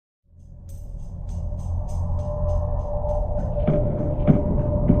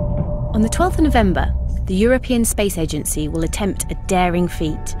On the 12th of November, the European Space Agency will attempt a daring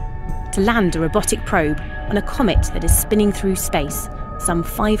feat: to land a robotic probe on a comet that is spinning through space some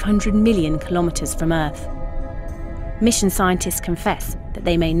 500 million kilometres from Earth. Mission scientists confess that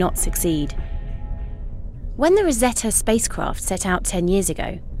they may not succeed. When the Rosetta spacecraft set out 10 years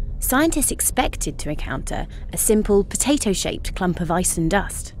ago, scientists expected to encounter a simple potato-shaped clump of ice and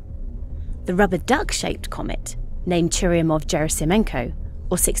dust. The rubber duck-shaped comet, named Churyumov-Gerasimenko,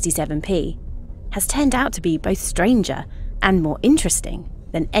 or 67P, has turned out to be both stranger and more interesting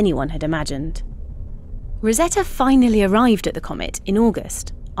than anyone had imagined. Rosetta finally arrived at the comet in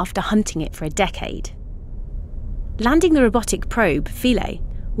August, after hunting it for a decade. Landing the robotic probe, Philae,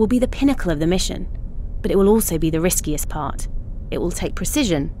 will be the pinnacle of the mission, but it will also be the riskiest part. It will take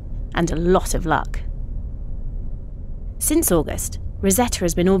precision and a lot of luck. Since August, Rosetta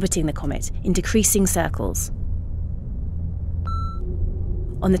has been orbiting the comet in decreasing circles.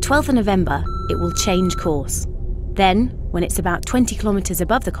 On the 12th of November, it will change course. Then, when it's about 20 kilometres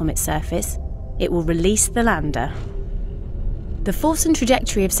above the comet's surface, it will release the lander. The force and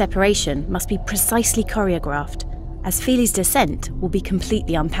trajectory of separation must be precisely choreographed, as Philae's descent will be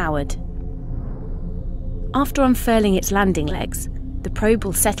completely unpowered. After unfurling its landing legs, the probe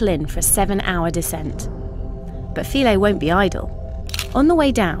will settle in for a 7-hour descent. But Philae won't be idle. On the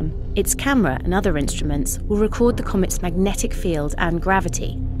way down, its camera and other instruments will record the comet's magnetic field and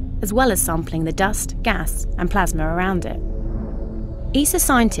gravity, as well as sampling the dust, gas, and plasma around it. ESA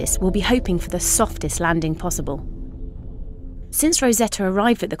scientists will be hoping for the softest landing possible. Since Rosetta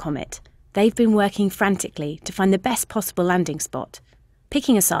arrived at the comet, they've been working frantically to find the best possible landing spot,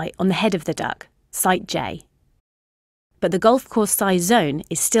 picking a site on the head of the duck, Site J. But the golf course-sized zone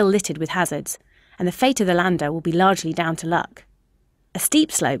is still littered with hazards, and the fate of the lander will be largely down to luck. A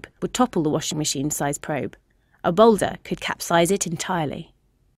steep slope would topple the washing machine-sized probe. A boulder could capsize it entirely.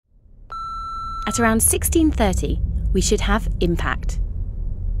 At around 16:30, we should have impact.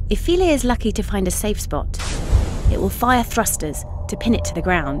 If Philae is lucky to find a safe spot, it will fire thrusters to pin it to the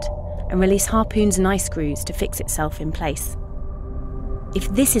ground and release harpoons and ice screws to fix itself in place. If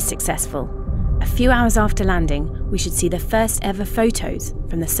this is successful, a few hours after landing, we should see the first ever photos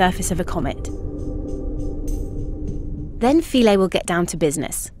from the surface of a comet. Then Philae will get down to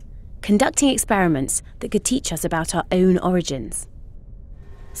business, conducting experiments that could teach us about our own origins.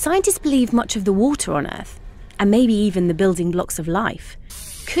 Scientists believe much of the water on Earth, and maybe even the building blocks of life,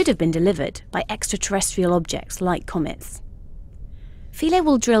 could have been delivered by extraterrestrial objects like comets. Philae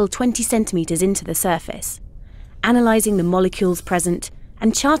will drill 20 centimetres into the surface, analysing the molecules present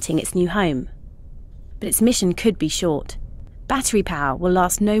and charting its new home. But its mission could be short. Battery power will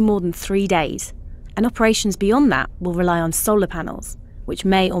last no more than 3 days, and operations beyond that will rely on solar panels, which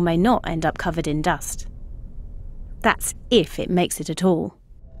may or may not end up covered in dust. That's if it makes it at all.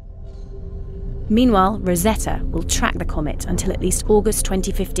 Meanwhile, Rosetta will track the comet until at least August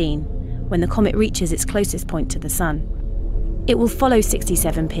 2015, when the comet reaches its closest point to the Sun. It will follow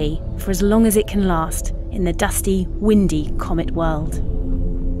 67P for as long as it can last in the dusty, windy comet world.